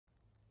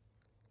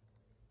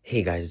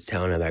Hey guys, it's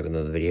Talon. I'm back with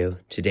another video.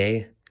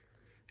 Today,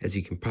 as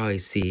you can probably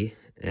see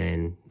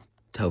and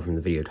tell from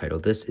the video title,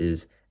 this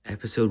is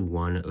episode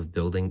 1 of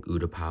building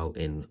Utapau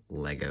in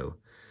Lego.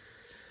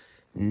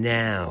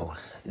 Now,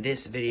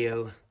 this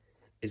video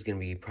is going to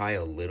be probably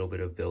a little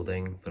bit of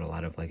building, but a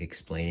lot of like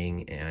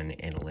explaining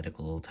and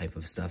analytical type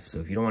of stuff.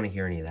 So if you don't want to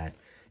hear any of that,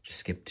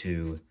 just skip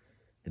to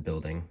the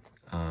building.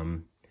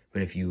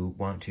 But if you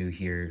want to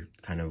hear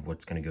kind of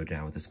what's going to go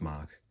down with this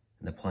mock,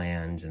 and the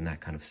plans and that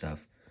kind of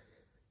stuff,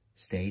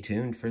 stay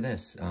tuned for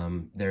this.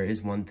 There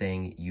is one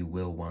thing you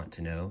will want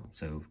to know,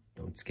 so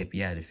don't skip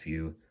yet if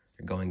you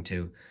are going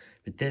to.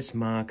 But this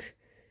mock,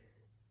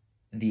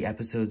 the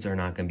episodes are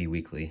not going to be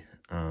weekly.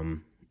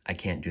 I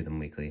can't do them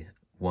weekly.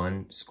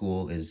 One,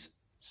 school is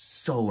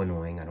so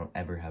annoying. I don't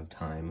ever have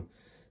time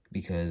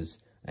because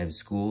I have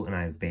school and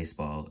I have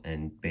baseball.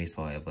 And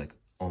baseball I have like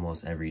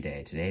almost every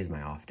day. Today is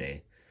my off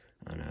day.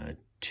 On a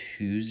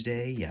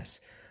Tuesday,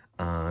 yes.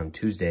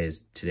 Today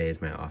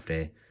is my off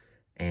day.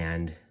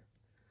 And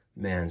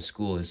man,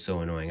 school is so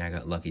annoying. I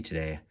got lucky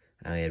today.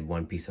 I only had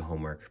one piece of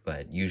homework,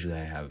 but usually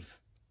I have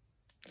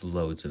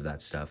loads of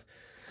that stuff.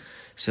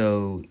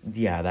 So,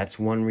 yeah, that's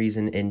one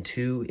reason. And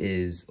two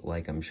is,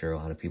 like I'm sure a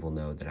lot of people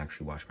know that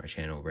actually watch my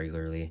channel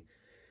regularly,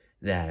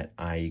 that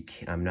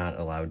I'm not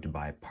allowed to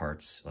buy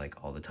parts,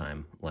 like, all the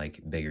time, like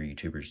bigger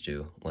YouTubers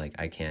do. Like,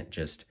 I can't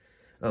just,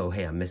 oh,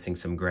 hey, I'm missing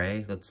some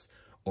gray. Let's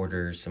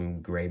order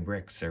some gray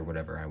bricks or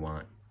whatever I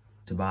want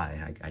to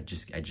buy. I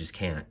just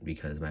can't,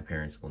 because my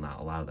parents will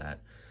not allow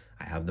that.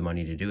 I have the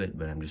money to do it,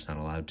 but I'm just not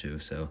allowed to.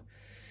 So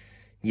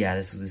yeah,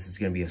 this is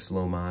gonna be a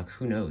slow mock.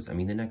 Who knows? I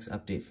mean, the next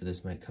update for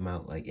this might come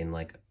out like in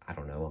like, I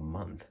don't know, a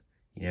month.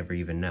 You never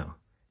even know.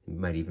 It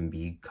might even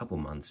be a couple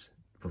months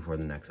before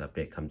the next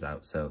update comes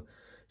out. So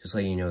just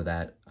letting you know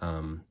that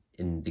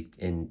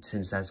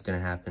since that's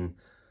gonna happen,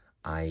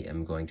 I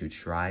am going to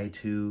try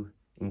to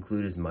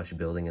include as much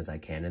building as I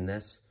can in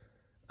this.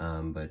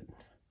 But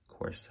of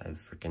course I have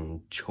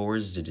freaking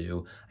chores to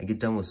do. I get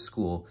done with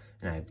school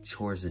and I have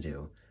chores to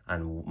do.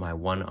 On my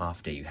one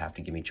off day, you have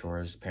to give me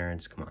chores,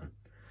 parents, come on.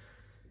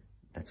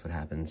 That's what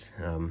happens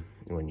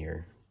when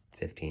you're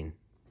 15.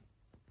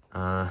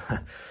 But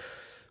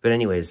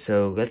anyways,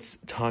 so let's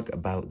talk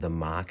about the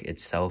mock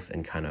itself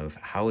and kind of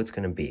how it's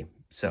going to be.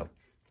 So,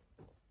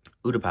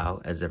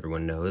 Utapau, as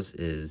everyone knows,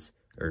 is,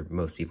 or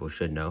most people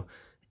should know,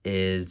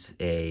 is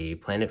a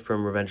planet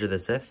from Revenge of the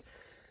Sith,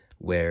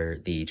 where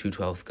the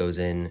 212th goes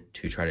in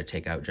to try to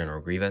take out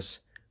General Grievous,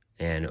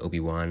 and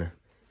Obi-Wan,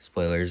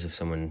 spoilers if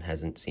someone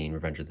hasn't seen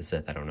Revenge of the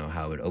Sith, I don't know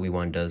how, but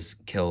Obi-Wan does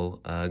kill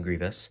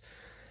Grievous,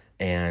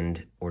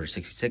 and Order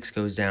 66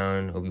 goes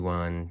down.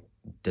 Obi-Wan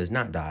does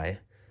not die,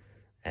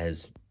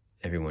 as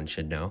everyone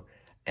should know,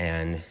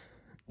 and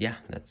yeah,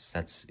 that's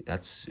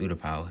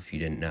Utapau, if you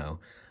didn't know.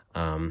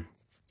 And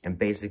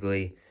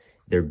basically,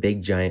 they're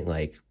big, giant,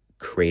 like,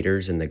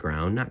 craters in the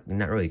ground.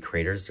 Not really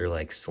craters, they're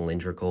like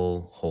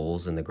cylindrical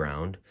holes in the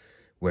ground,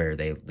 where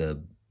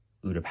the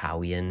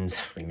Utapauians, I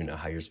don't even know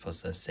how you're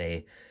supposed to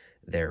say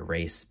their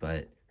race,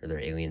 or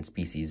their alien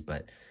species,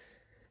 but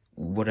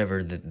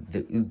whatever, the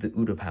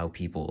Utapau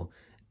people,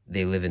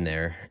 they live in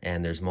there,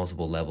 and there's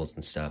multiple levels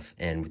and stuff.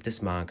 And with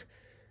this mock,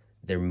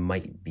 there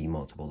might be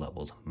multiple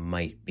levels,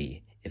 might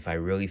be. If I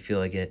really feel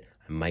like it,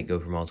 I might go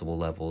for multiple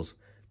levels,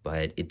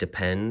 but it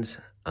depends.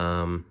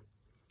 Yeah,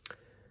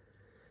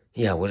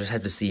 we'll just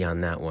have to see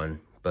on that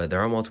one. But there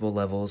are multiple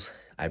levels.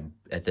 I,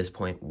 at this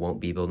point, won't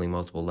be building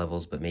multiple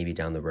levels, but maybe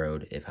down the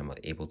road, if I'm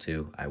able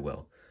to, I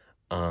will.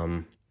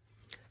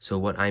 So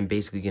what I'm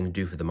basically going to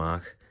do for the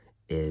mock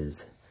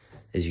is,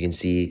 as you can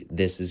see,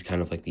 this is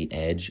kind of like the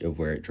edge of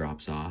where it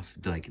drops off.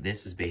 Like,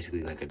 this is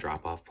basically like a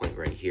drop-off point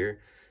right here.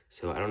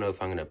 So I don't know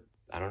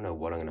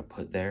what I'm going to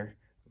put there,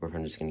 or if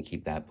I'm just going to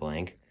keep that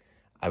blank.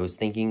 I was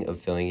thinking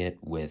of filling it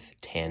with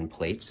tan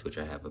plates, which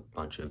I have a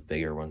bunch of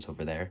bigger ones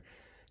over there,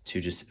 to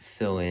just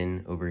fill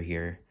in over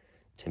here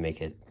to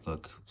make it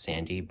look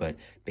sandy. But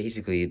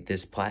basically,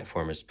 this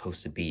platform is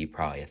supposed to be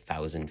probably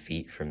 1,000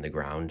 feet from the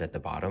ground at the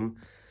bottom.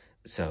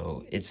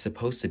 So it's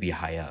supposed to be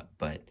high up,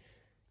 but,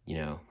 you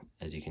know,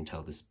 as you can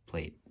tell, this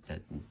plate,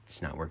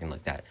 it's not working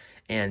like that.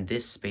 And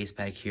this space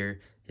back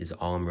here is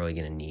all I'm really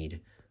going to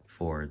need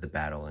for the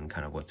battle and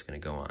kind of what's going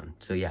to go on.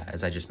 So yeah,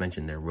 as I just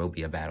mentioned, there will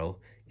be a battle.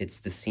 It's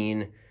the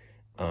scene.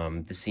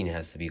 The scene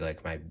has to be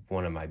like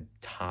one of my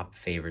top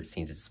favorite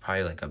scenes. It's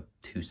probably like a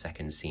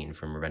 2-second scene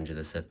from Revenge of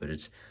the Sith, but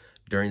it's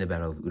during the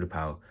Battle of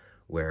Utapau,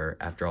 where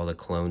after all the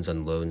clones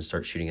unload and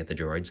start shooting at the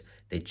droids,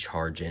 they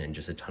charge in and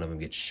just a ton of them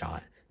get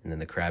shot. And then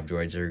the crab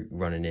droids are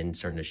running in,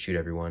 starting to shoot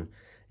everyone.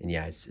 And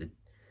yeah,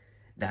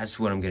 that's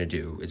what I'm going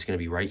to do. It's going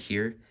to be right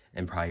here,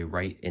 and probably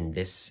right in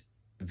this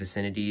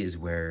vicinity is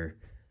where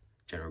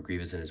General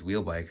Grievous and his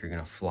wheel bike are going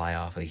to fly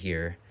off of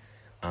here.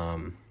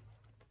 And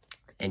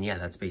yeah,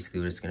 that's basically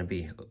what it's going to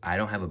be. I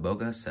don't have a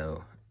boga,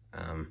 so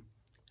I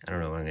don't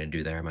know what I'm going to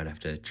do there. I might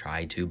have to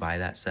try to buy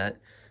that set,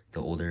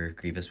 the older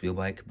Grievous wheel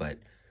bike, but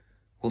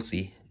we'll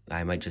see.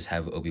 I might just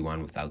have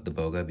Obi-Wan without the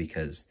boga,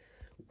 because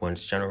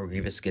once General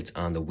Grievous gets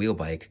on the wheel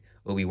bike,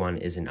 Obi-Wan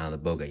isn't on the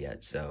boga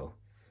yet, so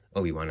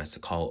Obi-Wan has to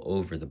call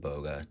over the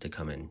Boga to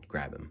come and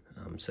grab him.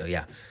 So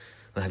yeah,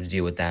 we'll have to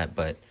deal with that,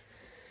 but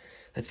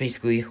that's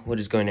basically what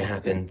is going to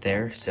happen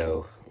there.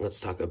 So let's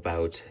talk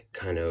about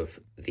kind of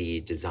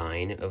the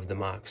design of the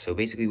MOC. So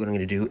basically what I'm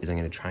going to do is I'm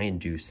going to try and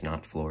do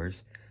snot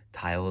floors.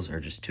 Tiles are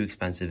just too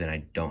expensive and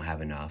I don't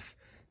have enough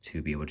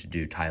to be able to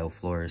do tile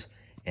floors.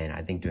 And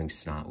I think doing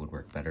snot would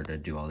work better to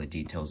do all the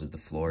details of the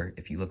floor.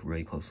 If you look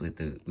really closely at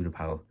the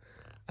Utapau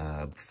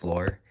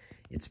floor,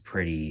 it's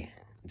pretty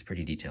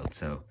detailed.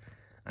 So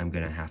I'm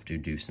going to have to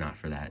do snot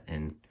for that.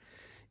 And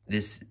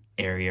this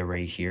area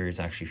right here is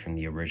actually from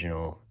the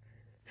original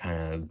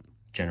kind of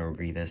General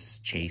Grievous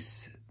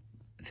chase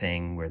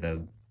thing where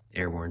the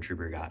airborne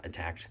trooper got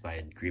attacked by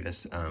a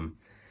Grievous.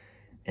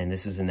 And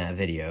this was in that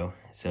video,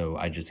 so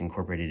I just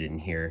incorporated it in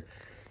here.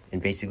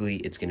 And basically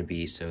it's going to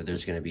be, so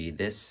there's going to be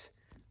this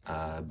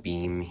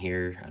beam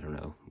here. I don't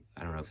know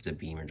if it's a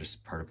beam or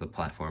just part of the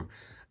platform,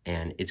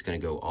 and it's going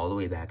to go all the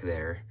way back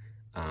there.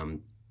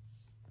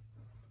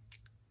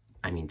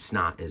 I mean,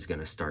 snot is going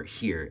to start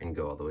here and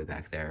go all the way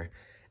back there.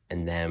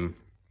 And then,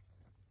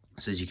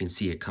 so as you can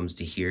see, it comes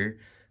to here,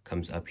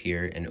 comes up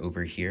here and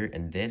over here,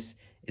 and this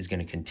is going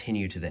to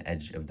continue to the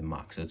edge of the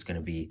MOC. So it's going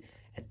to be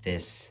at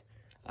this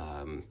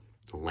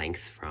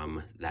length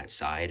from that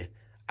side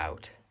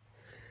out.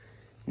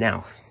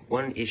 Now,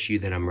 one issue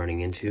that I'm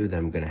running into that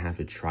I'm going to have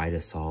to try to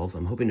solve,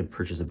 I'm hoping to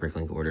purchase a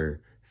Bricklink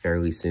order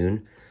fairly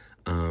soon,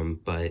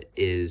 but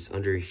is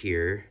under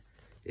here.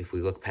 If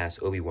we look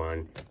past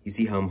Obi-Wan, you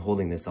see how I'm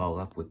holding this all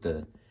up with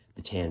the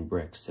tan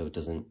bricks, so it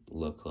doesn't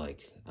look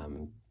like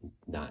I'm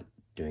not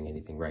doing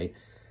anything right.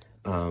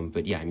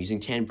 But yeah, I'm using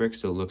tan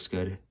bricks, so it looks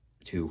good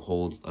to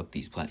hold up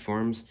these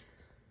platforms.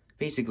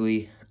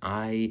 Basically,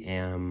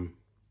 I'm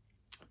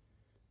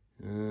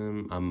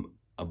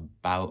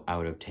about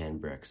out of tan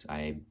bricks.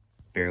 I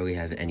barely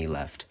have any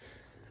left.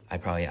 I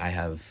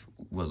have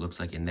what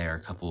looks like in there a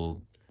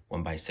couple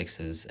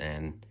 1x6s,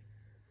 and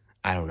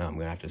I don't know, I'm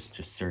gonna have to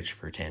just search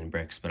for tan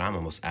bricks, but I'm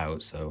almost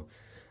out, so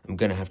I'm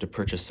gonna have to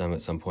purchase some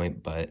at some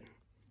point. But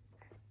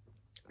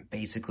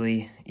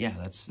basically, yeah,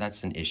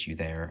 that's an issue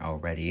there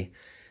already.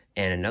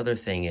 And another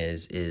thing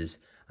is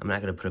I'm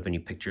not gonna put up any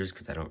pictures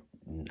because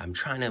I'm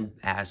trying to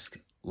ask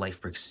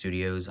LifeBrick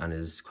Studios on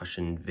his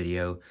question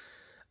video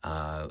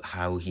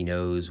how he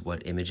knows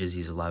what images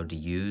he's allowed to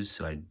use,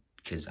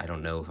 because I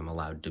don't know if I'm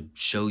allowed to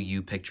show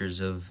you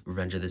pictures of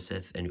Revenge of the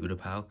Sith and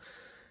Utapau.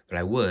 But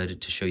I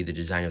would to show you the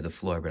design of the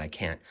floor, but I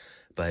can't.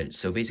 But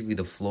so basically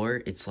the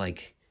floor, it's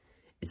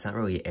not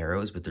really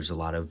arrows, but there's a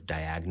lot of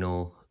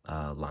diagonal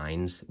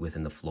lines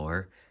within the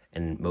floor.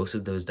 And most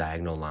of those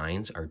diagonal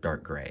lines are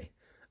dark gray.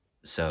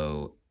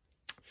 So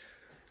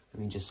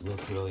let me just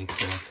look really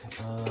quick.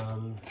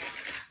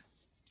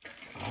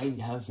 I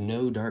have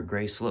no dark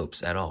gray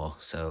slopes at all.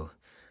 So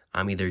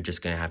I'm either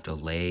just going to have to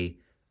lay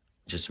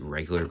just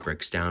regular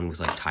bricks down with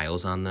like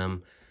tiles on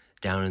them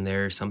down in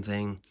there or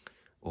something.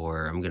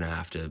 Or I'm gonna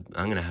have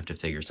to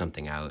figure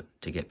something out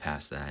to get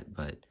past that.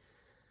 But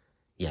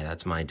yeah,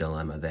 that's my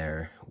dilemma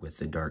there with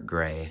the dark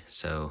gray.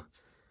 So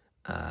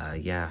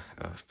yeah,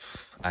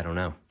 I don't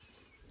know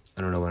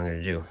what I'm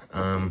gonna do.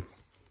 But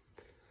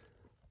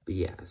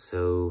yeah,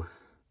 so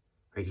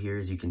right here,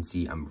 as you can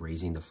see, I'm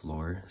raising the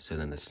floor so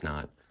then the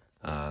snot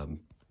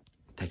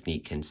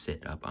technique can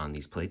sit up on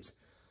these plates.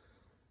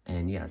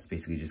 And yeah, it's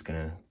basically just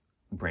gonna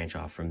branch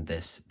off from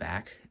this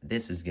back.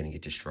 This is gonna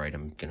get destroyed.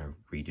 I'm gonna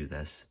redo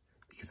this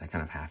because I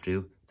kind of have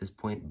to at this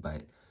point,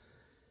 but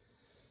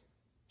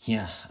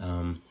yeah,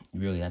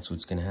 really that's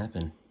what's gonna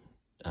happen.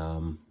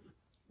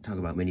 Talk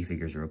about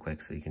minifigures real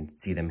quick so you can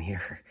see them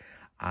here.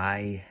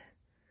 Oh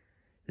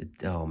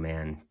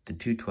man, the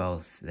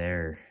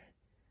 2/12,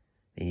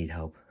 they need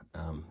help.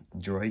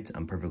 Droids,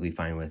 I'm perfectly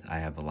fine with. I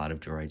have a lot of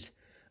droids.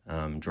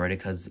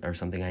 Droidicas are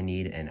something I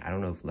need, and I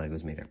don't know if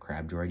LEGO's made a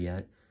crab droid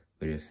yet,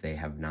 but if they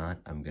have not,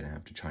 I'm gonna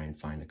have to try and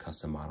find a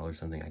custom model or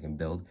something I can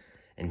build,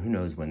 and who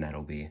knows when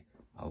that'll be.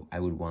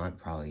 I would want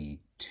probably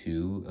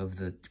 2 of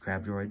the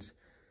crab droids.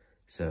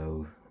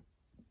 So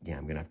yeah,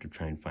 I'm gonna have to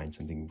try and find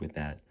something with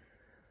that.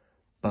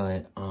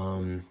 But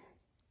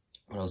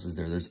what else is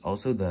there? There's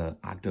also the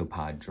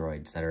octopod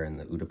droids that are in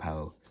the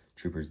Utapau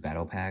Troopers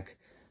battle pack.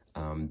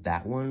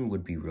 That one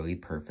would be really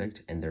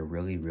perfect, and they're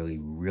really, really,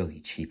 really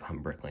cheap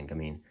on Bricklink. I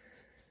mean,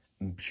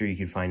 I'm sure you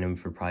could find them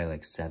for probably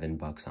like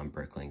 $7 on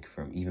Bricklink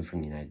even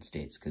from the United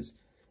States, because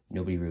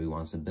nobody really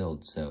wants to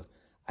build. So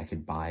I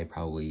could buy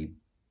probably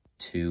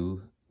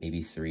 2,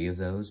 maybe 3 of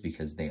those,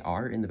 because they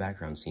are in the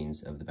background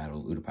scenes of the Battle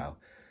of Utapau.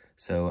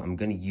 So I'm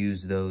going to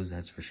use those,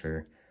 that's for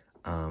sure.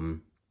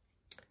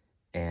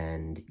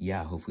 And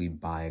yeah, hopefully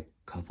buy a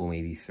couple,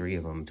 maybe 3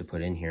 of them to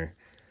put in here.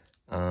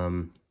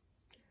 But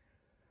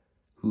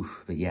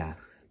yeah,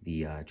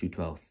 the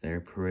 2/12,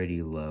 they're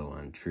pretty low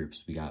on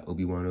troops. We got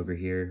Obi-Wan over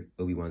here.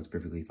 Obi-Wan's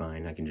perfectly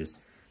fine. I can just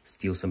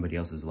steal somebody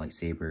else's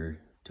lightsaber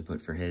to put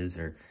for his,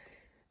 or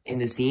in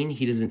the scene,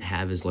 he doesn't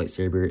have his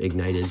lightsaber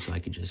ignited, so I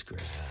could just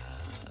grab,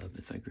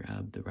 if I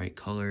grab the right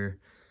color,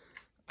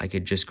 I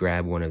could just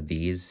grab one of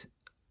these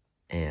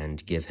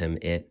and give him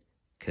it,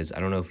 because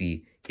I don't know if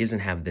he He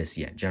doesn't have this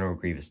yet. General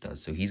Grievous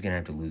does, so he's gonna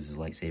have to lose his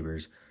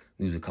lightsabers,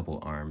 lose a couple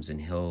arms,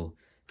 and he'll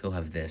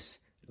have this.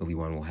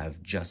 Obi-Wan will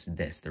have just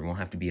this. There won't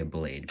have to be a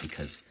blade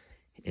because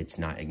it's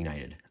not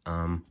ignited.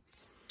 The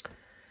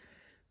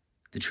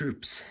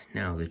troops.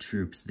 Now, the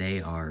troops,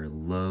 they are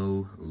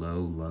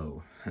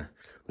low.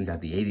 We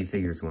got the AV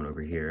Figures one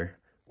over here,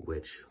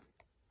 which,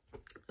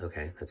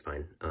 okay, that's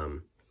fine.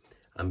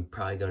 I'm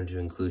probably going to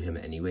include him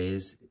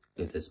anyways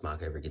if this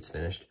mock ever gets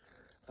finished.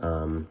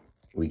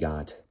 We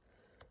got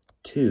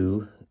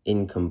 2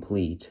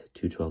 incomplete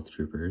 212th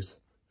troopers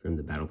from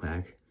the battle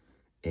pack,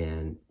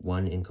 and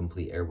 1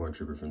 incomplete airborne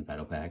trooper from the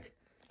battle pack,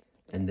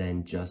 and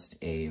then just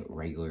a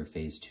regular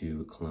phase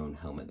 2 clone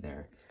helmet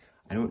there.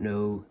 I don't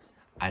know,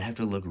 I'd have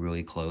to look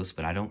really close,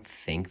 but I don't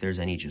think there's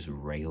any just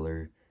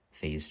regular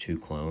phase 2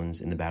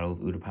 clones in the Battle of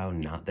Utapau,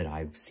 not that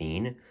I've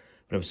seen,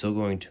 but I'm still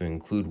going to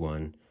include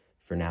one,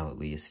 for now at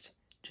least,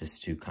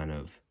 just to kind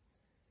of,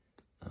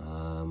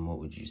 what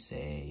would you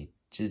say,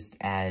 just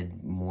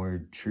add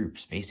more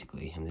troops,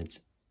 basically. I mean, it's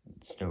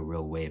no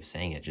real way of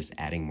saying it, just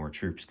adding more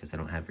troops, because I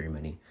don't have very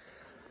many.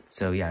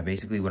 So yeah,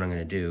 basically what I'm going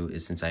to do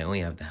is, since I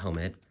only have the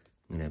helmet,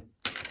 I'm going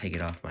to take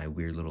it off my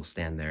weird little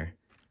stand there,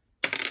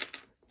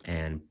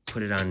 and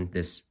put it on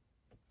this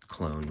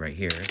clone right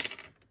here,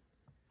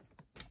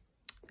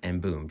 and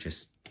boom,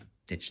 just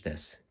ditch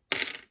this,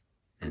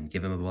 and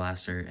give him a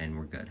blaster, and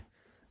we're good.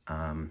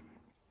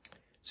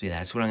 So yeah,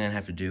 that's what I'm going to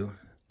have to do.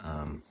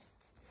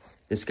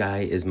 This guy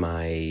is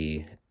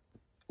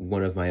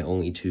one of my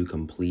only 2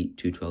 complete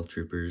 212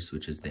 troopers,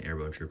 which is the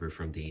airborne trooper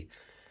from the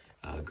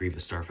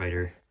Grievous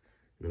Starfighter.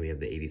 And then we have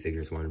the AV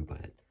Figures one,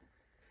 but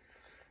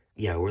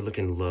yeah, we're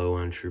looking low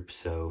on troops,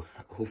 so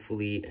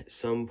hopefully at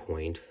some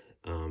point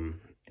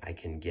I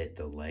can get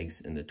the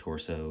legs and the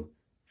torso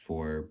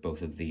for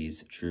both of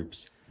these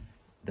troops.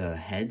 The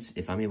heads,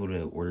 if I'm able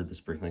to order the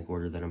Sprinklink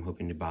order that I'm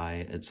hoping to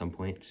buy at some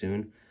point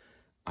soon,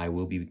 I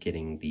will be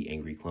getting the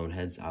Angry Clone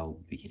heads. I'll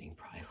be getting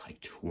probably like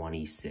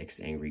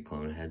 26 Angry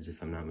Clone heads,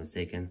 if I'm not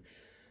mistaken,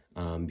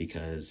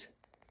 because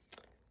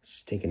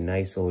let's take a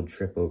nice old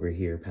trip over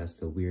here past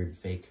the weird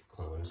fake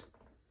clones.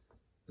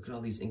 Look at all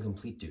these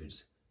incomplete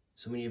dudes.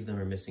 So many of them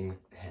are missing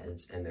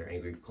heads, and they're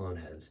Angry Clone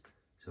heads.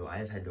 So I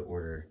have had to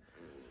order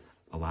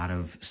a lot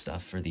of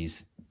stuff for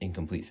these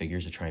incomplete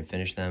figures to try and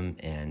finish them,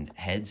 and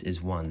heads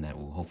is one that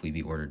will hopefully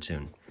be ordered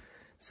soon.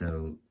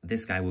 So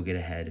this guy will get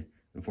a head.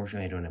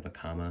 Unfortunately, I don't have a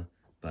comma,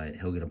 but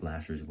he'll get a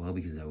blaster as well,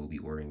 because I will be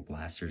ordering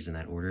blasters in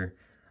that order.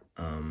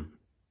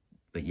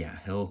 But yeah,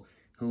 he'll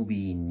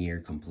be near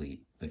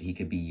complete, but he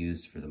could be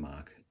used for the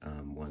mock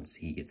once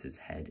he gets his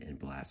head and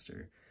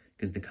blaster.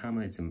 Because the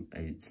comma,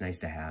 it's nice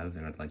to have,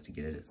 and I'd like to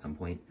get it at some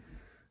point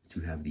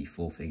to have the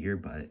full figure,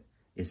 but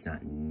it's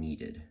not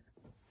needed.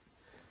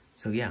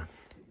 So yeah,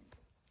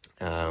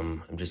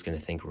 I'm just going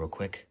to think real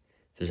quick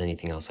if there's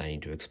anything else I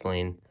need to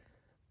explain.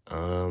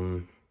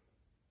 I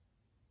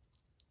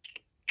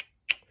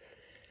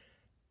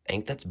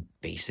think that's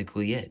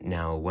basically it.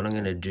 Now, what I'm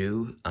going to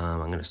do,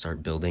 I'm going to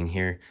start building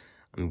here.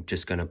 I'm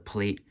just going to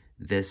plate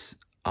this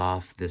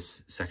off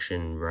this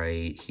section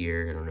right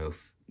here. I don't know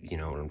if you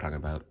know what I'm talking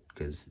about,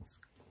 because it's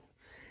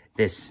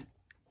this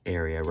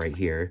area right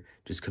here.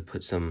 Just could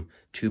put some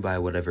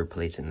 2x whatever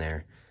plates in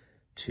there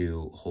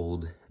to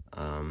hold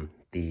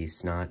the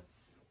snot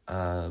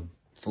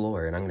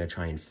floor, and I'm going to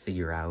try and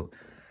figure out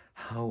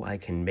how I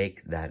can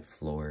make that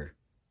floor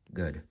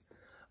good.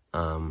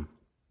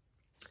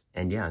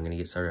 And yeah, I'm going to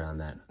get started on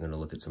that. I'm going to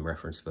look at some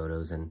reference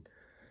photos, and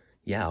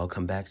yeah, I'll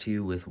come back to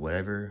you with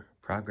whatever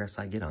progress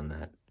I get on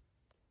that.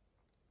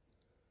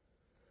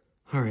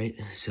 Alright,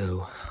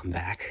 so I'm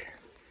back.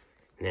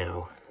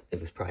 Now, it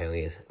was probably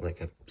only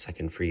like a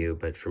second for you,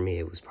 but for me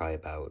it was probably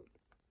about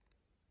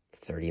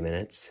 30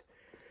 minutes.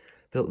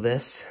 Built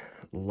this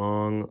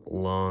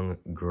long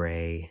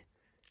gray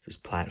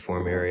just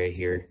platform area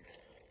here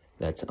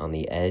that's on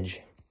the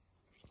edge.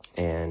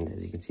 And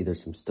as you can see,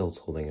 there's some stilts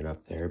holding it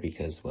up there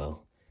because,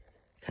 well,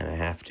 kind of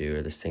have to,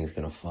 or this thing's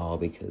gonna fall,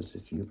 because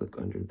if you look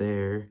under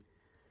there,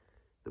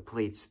 the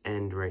plates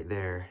end right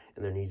there,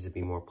 and there needs to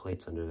be more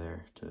plates under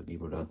there to be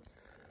able to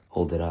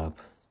hold it up.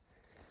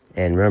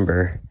 And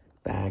remember,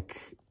 back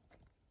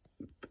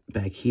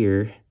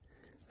here,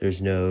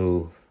 there's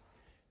no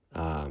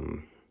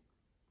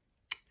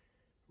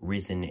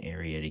risen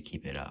area to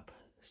keep it up.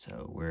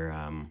 So we're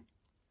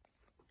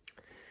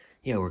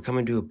yeah, we're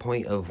coming to a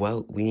point of,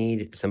 well, we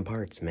need some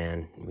parts,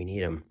 man. We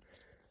need them.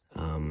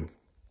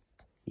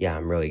 Yeah,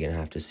 I'm really gonna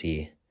have to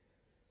see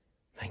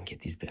if I can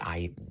get these.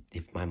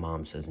 If my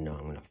mom says no,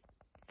 I'm gonna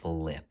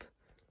flip.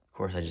 Of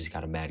course, I just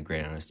got a bad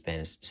grade on a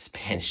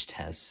Spanish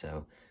test,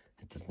 so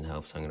it doesn't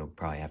help. So I'm gonna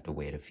probably have to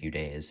wait a few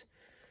days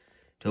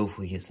to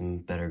hopefully get some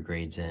better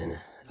grades in.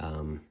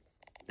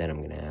 Then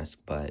I'm gonna ask,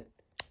 but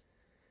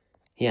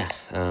yeah,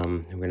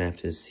 we're gonna have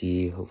to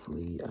see.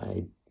 Hopefully,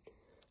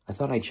 I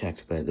thought I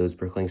checked, but those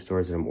Bricklink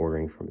stores that I'm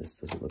ordering from, this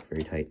doesn't look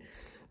very tight.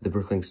 The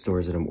Bricklink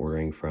stores that I'm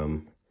ordering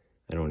from,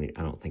 I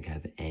don't think I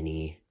have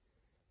any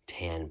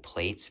tan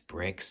plates,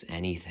 bricks,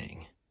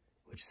 anything,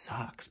 which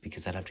sucks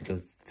because I'd have to go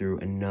through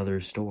another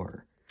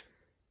store.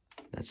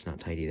 That's not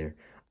tight either.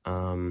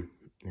 And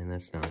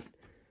that's not,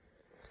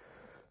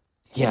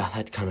 yeah,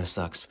 that kind of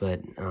sucks,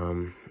 but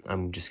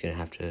I'm just gonna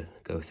have to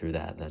go through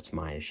that. That's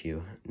my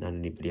issue, not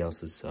anybody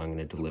else's, so I'm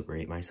gonna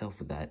deliberate myself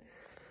with that.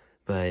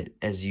 But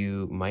as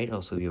you might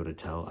also be able to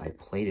tell, I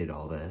plated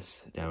all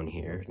this down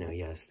here. Now,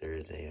 yes, there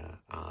is a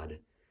odd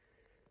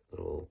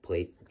little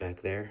plate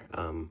back there,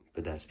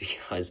 but that's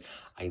because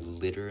I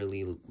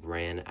literally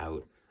ran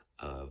out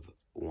of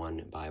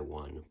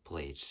 1x1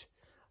 plates,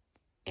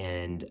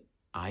 and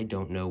I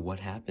don't know what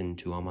happened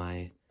to all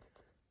my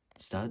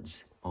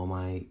studs, all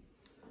my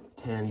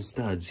 10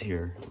 studs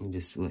here. Let me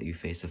just let you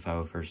face the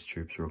 501st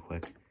Troops real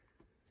quick.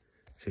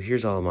 So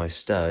here's all of my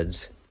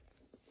studs.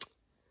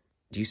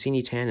 Do you see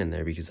any tan in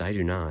there? Because I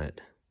do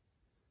not.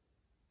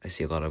 I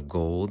see a lot of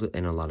gold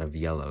and a lot of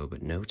yellow,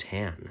 but no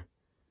tan.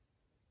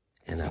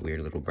 And that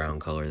weird little brown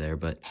color there,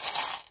 but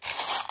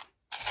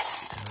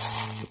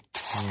no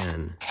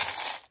tan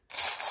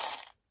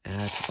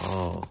at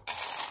all.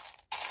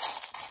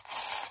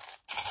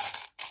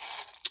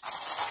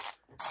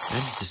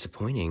 That's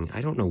disappointing.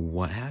 I don't know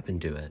what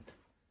happened to it.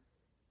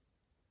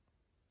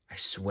 I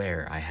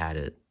swear I had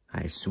it.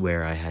 I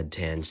swear I had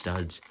tan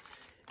studs.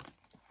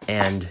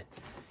 And you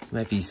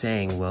might be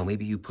saying, well,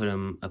 maybe you put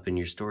them up in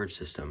your storage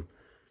system.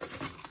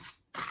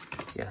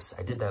 Yes,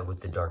 I did that with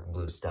the dark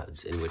blue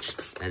studs, in which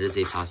that is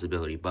a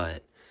possibility,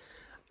 but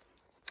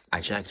I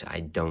checked.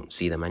 I don't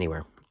see them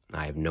anywhere.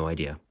 I have no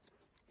idea.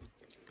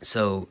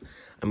 So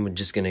I'm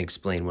just going to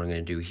explain what I'm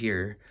going to do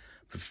here.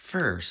 But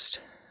first,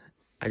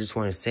 I just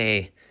want to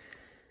say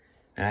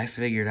that I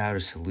figured out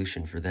a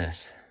solution for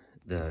this,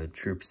 the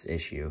troops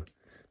issue.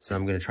 So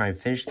I'm going to try and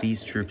finish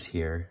these troops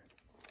here.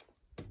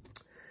 But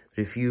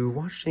if you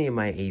watched any of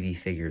my AV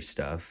figure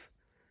stuff,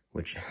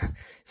 which is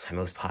my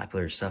most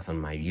popular stuff on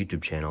my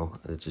YouTube channel,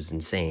 which is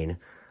insane,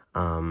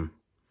 I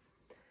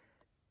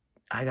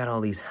got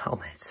all these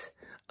helmets.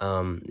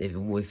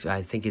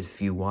 I think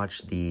if you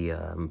watch the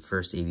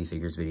first AV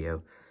figures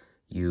video,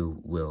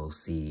 you will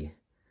see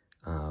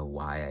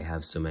why I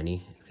have so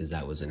many, because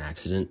that was an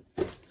accident.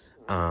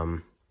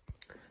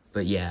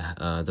 But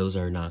yeah, those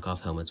are knockoff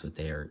helmets, but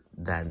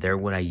they're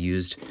what I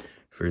used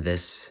for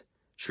this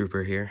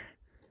trooper here,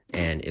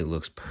 and it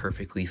looks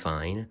perfectly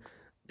fine.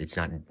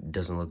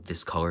 Doesn't look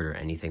discolored or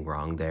anything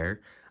wrong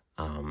there.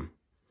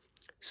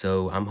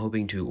 So I'm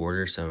hoping to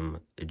order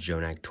some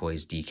Jonak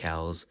Toys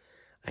decals.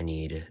 I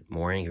need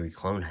more angry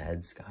clone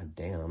heads, god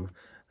damn.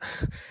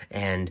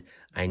 And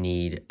I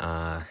need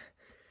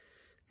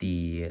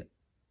the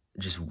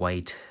just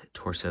white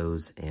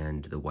torsos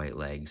and the white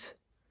legs.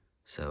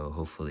 So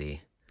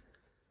hopefully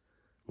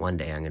one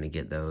day I'm gonna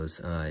get those.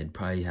 It'd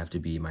probably have to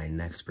be my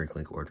next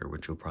Bricklink order,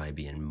 which will probably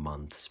be in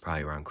months,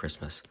 probably around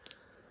Christmas.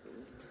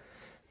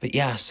 But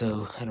yeah,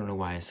 so I don't know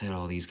why I set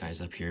all these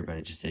guys up here, but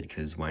I just did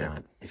because why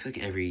not? I feel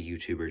like every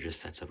YouTuber just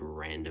sets up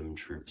random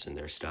troops in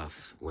their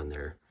stuff when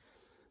they're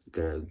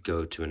gonna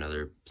go to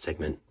another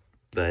segment.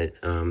 But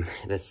I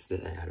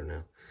don't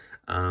know.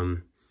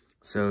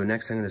 So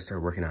next I'm gonna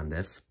start working on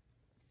this.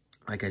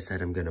 Like I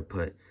said, I'm gonna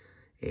put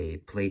a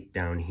plate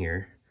down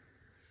here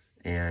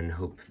and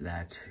hope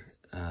that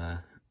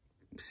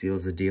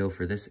seals the deal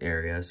for this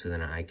area, so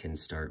then I can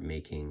start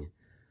making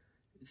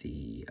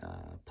the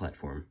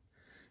platform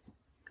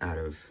out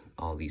of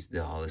all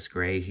this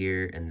gray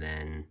here, and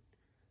then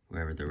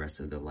wherever the rest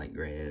of the light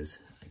gray is.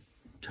 I'm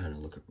trying to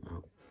look at,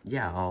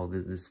 yeah, all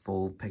this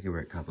full picky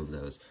brick cup of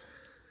those.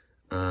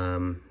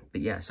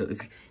 But yeah, so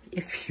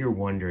if you're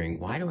wondering,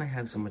 why do I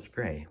have so much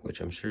gray,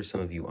 which I'm sure some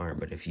of you aren't,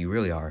 but if you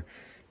really are,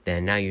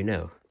 then now you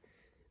know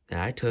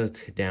that I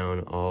took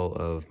down all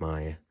of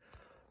my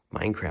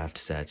Minecraft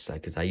sets,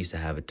 because I used to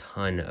have a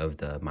ton of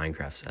the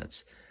Minecraft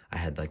sets. I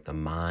had like the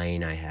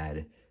mine, I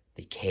had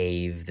the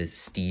cave, the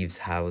Steve's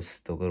house,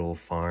 the little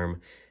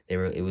farm.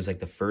 It was like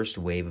the first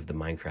wave of the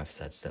Minecraft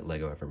sets that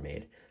Lego ever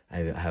made. I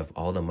have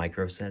all the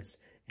micro sets,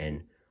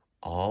 and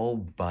all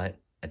but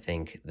I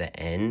think the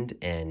end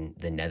and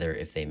the nether,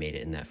 if they made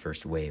it in that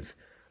first wave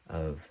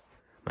of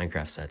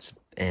Minecraft sets.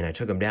 And I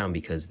took them down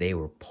because they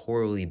were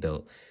poorly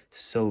built,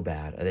 so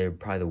bad. They were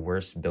probably the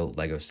worst built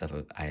Lego stuff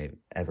I've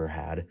ever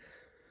had.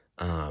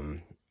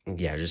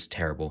 Yeah, just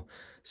terrible.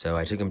 So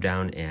I took them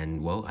down,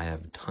 and well, I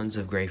have tons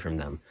of gray from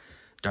them.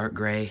 Dark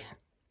gray,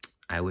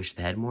 I wish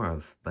they had more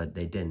of, but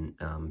they didn't.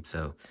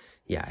 So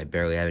yeah, I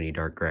barely have any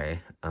dark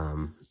gray.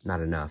 Not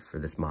enough for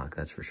this mock,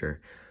 that's for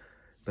sure.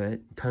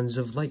 But tons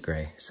of light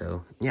gray.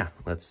 So yeah,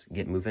 let's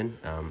get moving.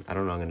 I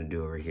don't know what I'm gonna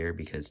do over here,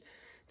 because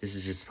this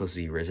is just supposed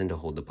to be risen to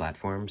hold the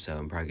platform. So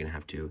I'm probably gonna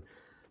have to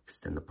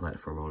extend the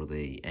platform all to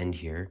the end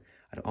here.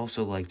 I'd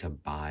also like to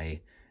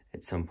buy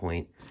at some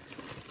point.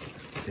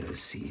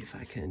 Let's see if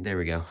I can, there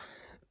we go.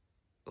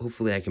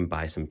 Hopefully I can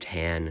buy some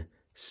tan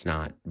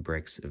snot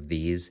bricks of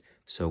these,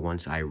 so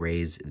once I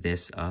raise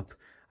this up,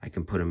 I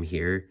can put them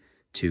here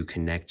to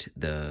connect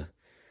the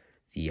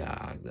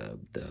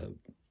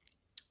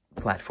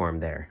platform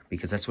there,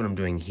 because that's what I'm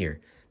doing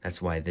here.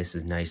 That's why this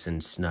is nice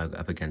and snug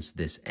up against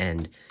this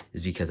end,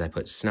 is because I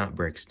put snot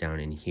bricks down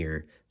in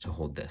here to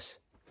hold this.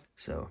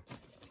 So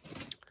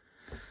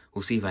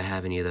We'll see if I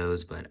have any of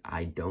those, but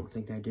I don't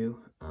think I do.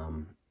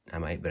 I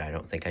might, but I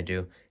don't think I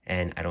do.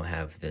 And I don't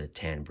have the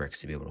tan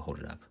bricks to be able to hold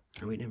it up.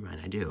 Oh, wait, never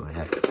mind, I do.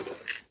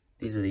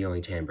 These are the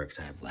only tan bricks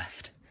I have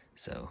left.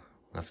 So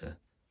we'll have to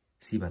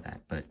see about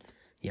that. But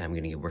yeah, I'm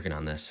gonna get working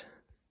on this.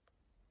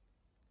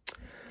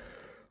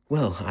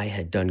 Well, I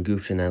had done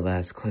goofed in that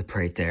last clip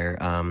right there.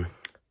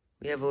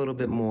 We have a little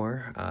bit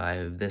more.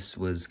 This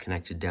was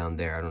connected down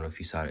there. I don't know if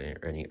you saw it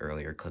in any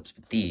earlier clips,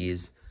 but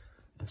these,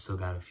 I've still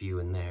got a few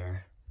in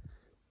there.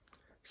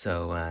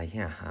 So,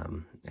 yeah,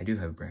 I do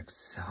have bricks,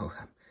 so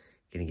I'm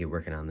gonna get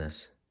working on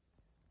this.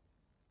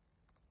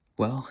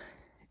 Well,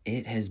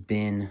 it has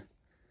been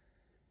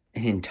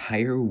an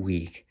entire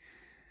week.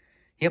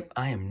 Yep,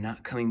 I am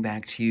not coming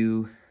back to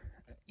you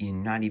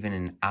in not even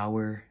an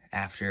hour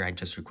after I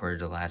just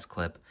recorded the last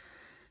clip.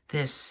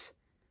 This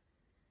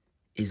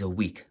is a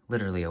week,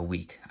 literally a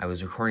week. I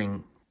was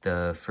recording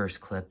the first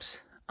clips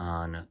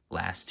on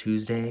last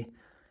Tuesday.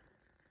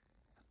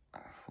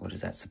 What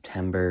is that,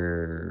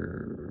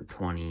 September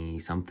 20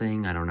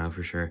 something? I don't know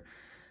for sure.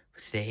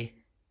 But today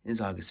is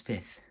August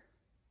 5th.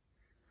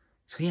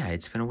 So yeah,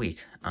 it's been a week.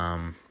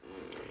 I'm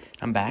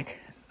back.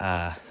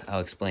 I'll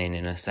explain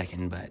in a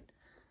second, but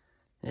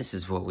this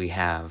is what we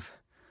have.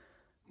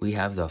 We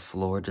have the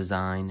floor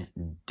design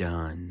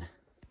done.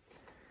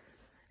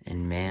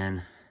 And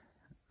man,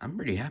 I'm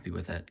pretty happy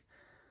with it.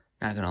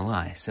 Not gonna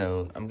lie.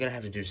 So I'm gonna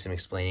have to do some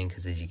explaining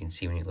because as you can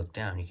see when you look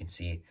down, you can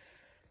see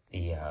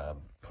the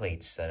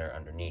plates that are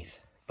underneath.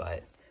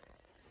 But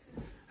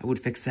I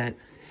would fix that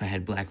if I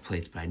had black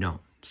plates, but I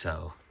don't.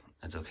 So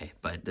that's okay.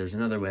 But there's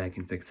another way I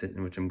can fix it,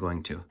 in which I'm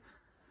going to.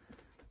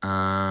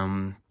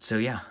 So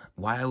yeah,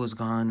 while I was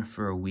gone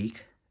for a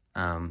week,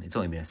 it's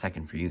only been a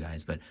second for you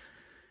guys, but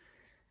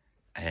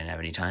I didn't have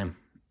any time.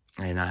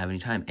 I did not have any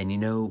time. And you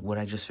know what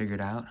I just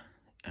figured out?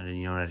 And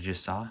you know what I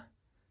just saw?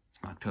 It's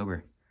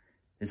October.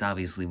 This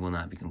obviously will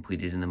not be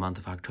completed in the month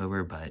of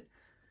October, but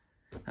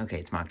okay,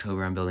 it's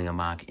October. I'm building a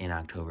mock in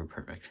October.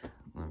 Perfect.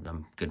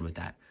 I'm good with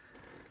that.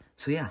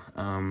 So yeah,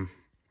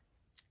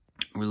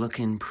 we're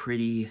looking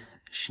pretty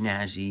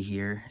snazzy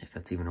here, if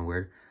that's even a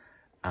word.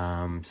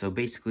 So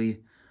basically,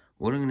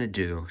 what I'm going to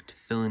do to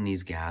fill in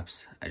these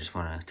gaps, I just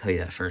want to tell you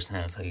that first, and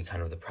then I'll tell you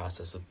kind of the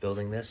process of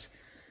building this.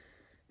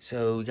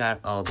 So we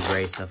got all the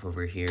gray stuff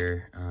over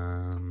here.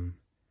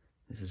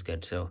 This is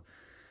good. So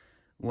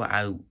what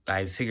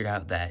I figured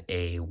out that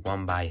a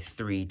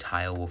 1x3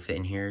 tile will fit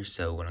in here.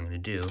 So what I'm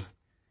going to do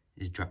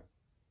is drop,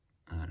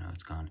 oh no,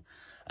 it's gone.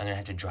 I'm going to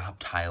have to drop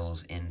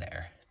tiles in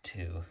there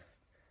to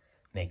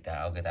make that.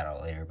 I'll get that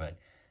out later, but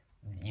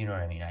you know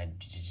what I mean. I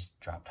just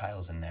drop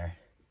tiles in there.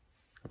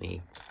 Let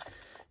me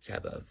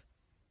grab a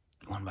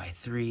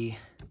 1x3,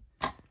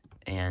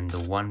 and the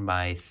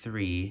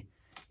 1x3,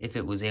 if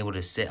it was able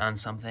to sit on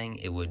something,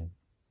 it would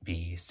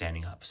be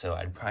standing up. So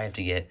I'd probably have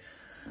to get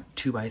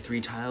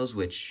 2x3 tiles,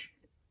 which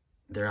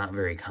they're not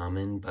very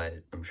common, but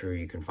I'm sure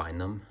you can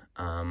find them.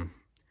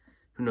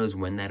 Who knows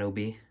when that'll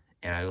be.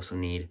 And I also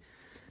need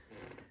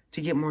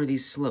to get more of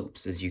these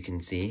slopes, as you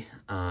can see.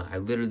 I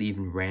literally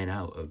even ran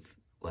out of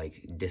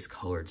like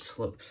discolored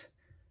slopes.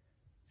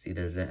 See,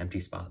 there's an empty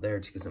spot there.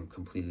 It's because I'm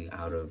completely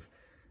out of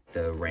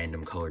the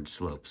random colored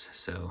slopes.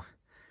 So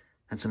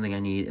that's something I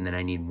need. And then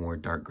I need more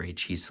dark gray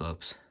cheese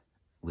slopes,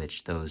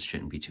 which those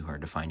shouldn't be too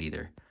hard to find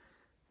either.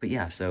 But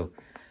yeah, so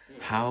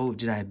how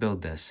did I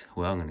build this?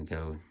 Well, I'm gonna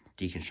go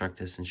deconstruct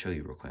this and show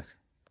you real quick.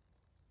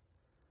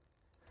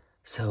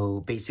 So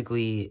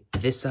basically,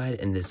 this side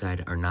and this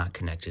side are not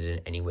connected in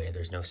any way.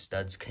 There's no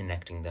studs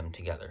connecting them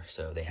together,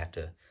 so they have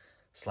to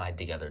slide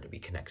together to be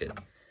connected.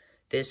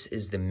 This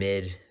is the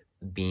mid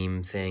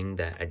beam thing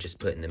that I just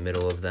put in the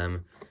middle of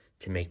them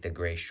to make the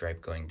gray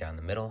stripe going down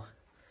the middle.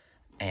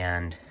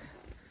 And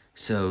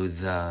so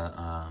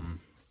the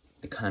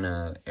kind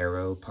of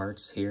arrow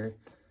parts here,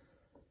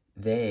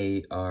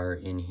 they are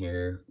in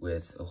here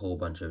with a whole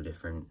bunch of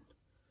different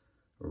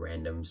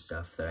random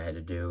stuff that I had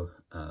to do.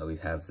 We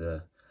have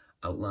the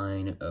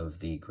outline of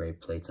the gray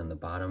plates on the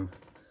bottom.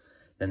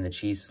 Then the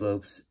cheese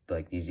slopes,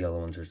 like these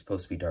yellow ones, are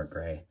supposed to be dark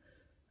gray.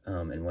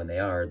 And when they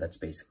are, that's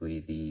basically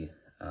the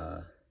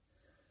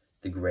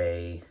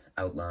gray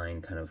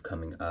outline kind of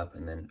coming up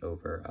and then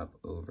over,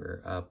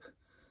 up,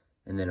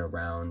 and then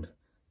around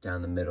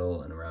down the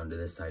middle and around to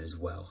this side as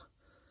well.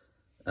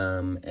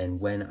 And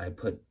when I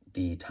put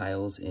the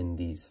tiles in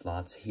these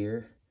slots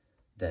here,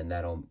 then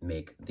that'll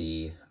make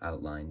the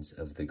outlines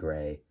of the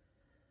gray,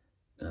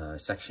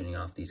 sectioning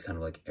off these kind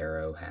of like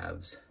arrow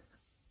halves.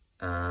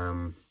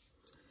 And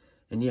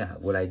yeah,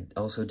 what I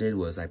also did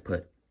was I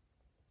put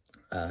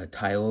a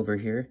tile over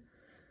here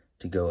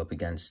to go up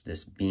against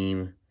this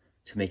beam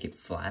to make it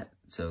flat,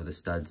 so the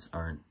studs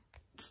aren't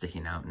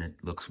sticking out and it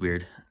looks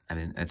weird. I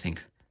mean, I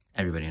think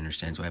everybody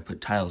understands why I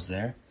put tiles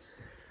there.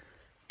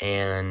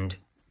 And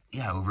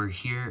yeah, over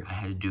here, I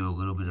had to do a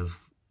little bit of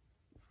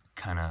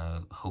kind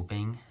of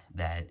hoping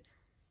that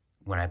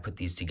when I put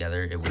these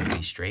together, it would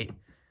be straight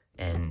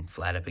and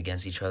flat up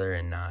against each other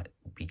and not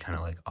be kind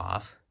of like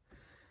off.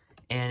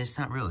 And it's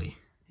not really.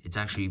 It's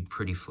actually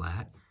pretty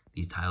flat.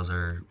 These tiles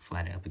are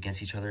flat up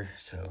against each other,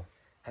 so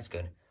that's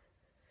good.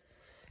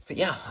 But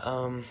yeah,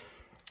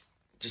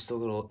 just a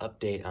little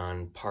update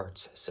on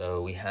parts.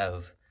 So we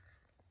have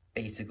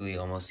basically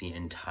almost the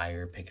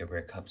entire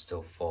Pick-a-Brick cup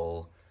still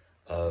full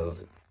of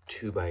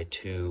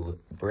 2x2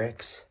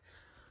 bricks.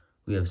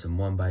 We have some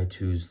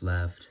 1x2s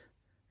left,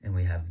 and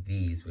we have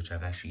these, which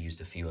I've actually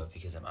used a few of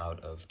because I'm out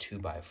of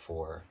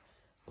 2x4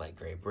 light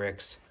gray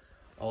bricks.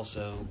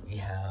 Also, we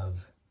have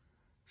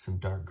some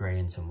dark gray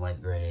and some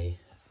light gray.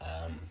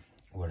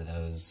 What are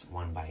those?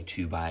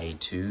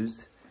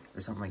 1x2x2s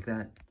or something like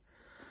that.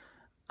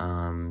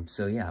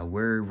 So yeah,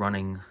 we're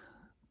running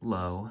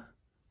low.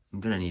 I'm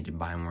gonna need to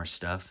buy more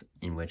stuff,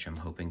 in which I'm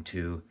hoping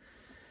to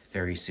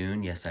very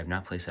soon. Yes, I've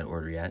not placed that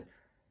order yet.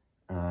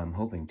 I'm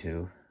hoping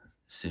to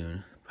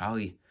soon,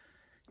 probably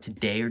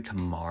today or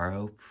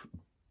tomorrow,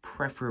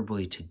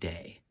 preferably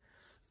today.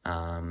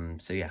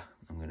 So yeah,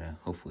 I'm gonna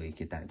hopefully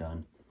get that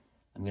done.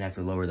 I'm gonna have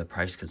to lower the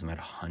price because I'm at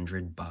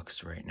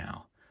 $100 right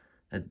now.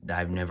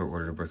 I've never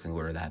ordered a brick and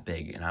mortar that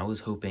big, and I was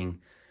hoping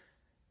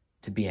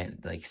to be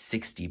at like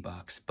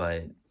 $60,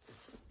 but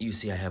you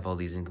see I have all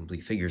these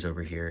incomplete figures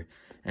over here,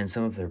 and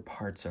some of their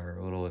parts are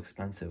a little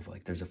expensive.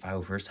 Like there's a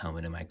 501st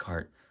helmet in my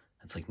cart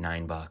that's like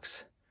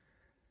 $9.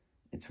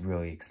 It's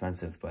really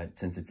expensive, but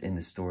since it's in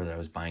the store that I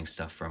was buying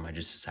stuff from, I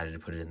just decided to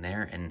put it in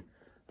there, and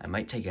I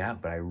might take it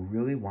out, but I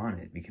really want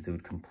it because it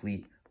would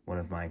complete one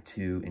of my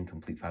 2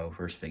 incomplete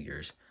 501st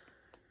figures.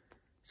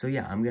 So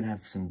yeah, I'm gonna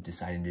have some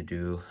deciding to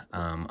do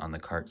on the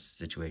cart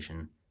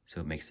situation,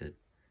 so it makes it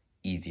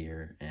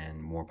easier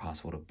and more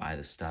possible to buy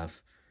the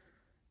stuff.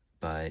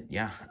 But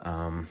yeah,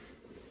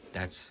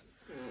 that's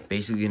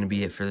basically gonna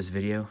be it for this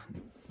video.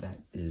 That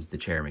is the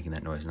chair making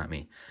that noise, not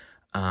me.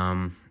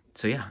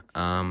 So yeah,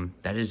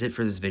 that is it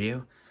for this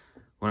video.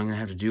 What I'm gonna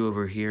have to do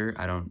over here,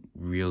 I don't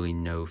really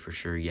know for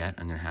sure yet.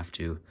 I'm gonna have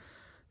to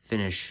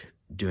finish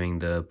doing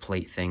the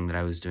plate thing that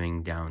I was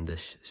doing down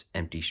this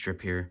empty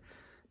strip here,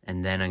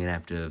 and then I'm gonna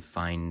have to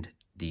find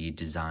the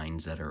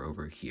designs that are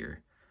over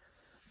here.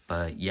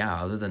 But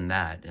yeah, other than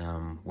that,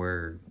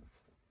 we're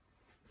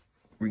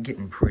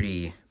getting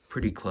pretty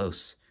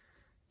close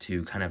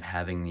to kind of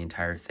having the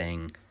entire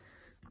thing.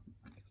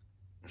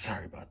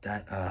 Sorry about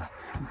that.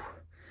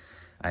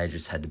 I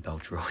just had to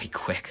belch really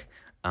quick.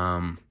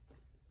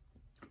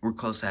 We're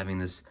close to having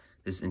this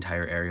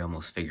entire area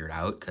almost figured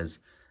out, because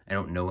I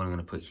don't know what I'm going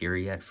to put here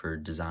yet for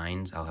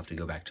designs. I'll have to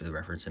go back to the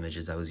reference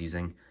images I was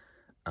using.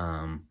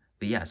 But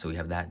yeah, so we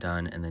have that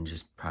done, and then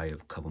just probably a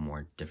couple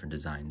more different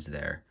designs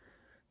there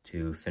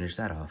to finish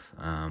that off.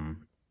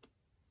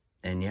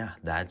 And yeah,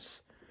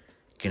 that's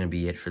gonna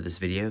be it for this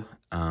video.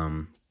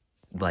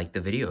 Like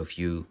the video if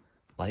you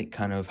like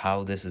kind of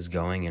how this is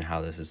going and how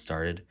this has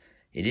started.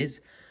 It is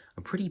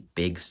a pretty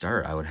big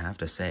start, I would have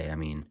to say. I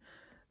mean,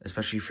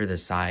 especially for the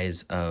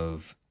size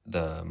of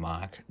the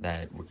mock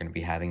that we're gonna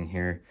be having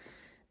here.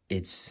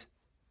 It's,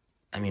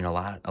 I mean, a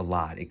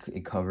lot.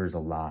 It covers a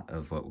lot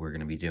of what we're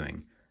gonna be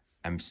doing.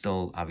 I'm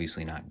still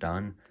obviously not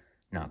done,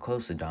 not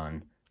close to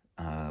done,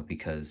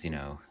 because, you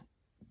know,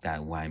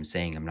 that why I'm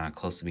saying I'm not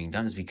close to being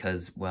done is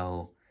because,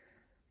 well,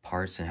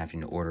 parts and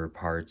having to order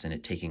parts and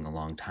it taking a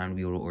long time to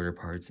be able to order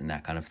parts and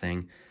that kind of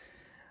thing.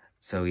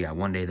 So yeah,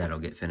 one day that'll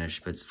get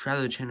finished. But subscribe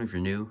to the channel if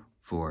you're new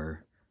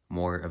for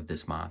more of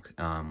this mock.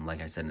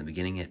 Like I said in the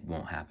beginning, it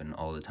won't happen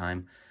all the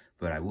time,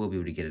 but I will be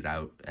able to get it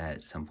out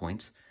at some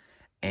points.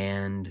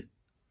 And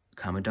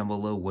comment down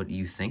below what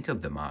you think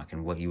of the mock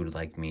and what you would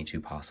like me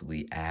to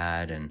possibly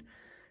add and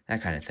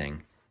that kind of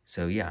thing.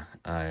 So yeah,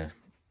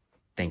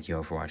 thank you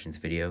all for watching this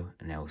video,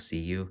 and I will see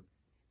you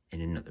in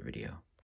another video.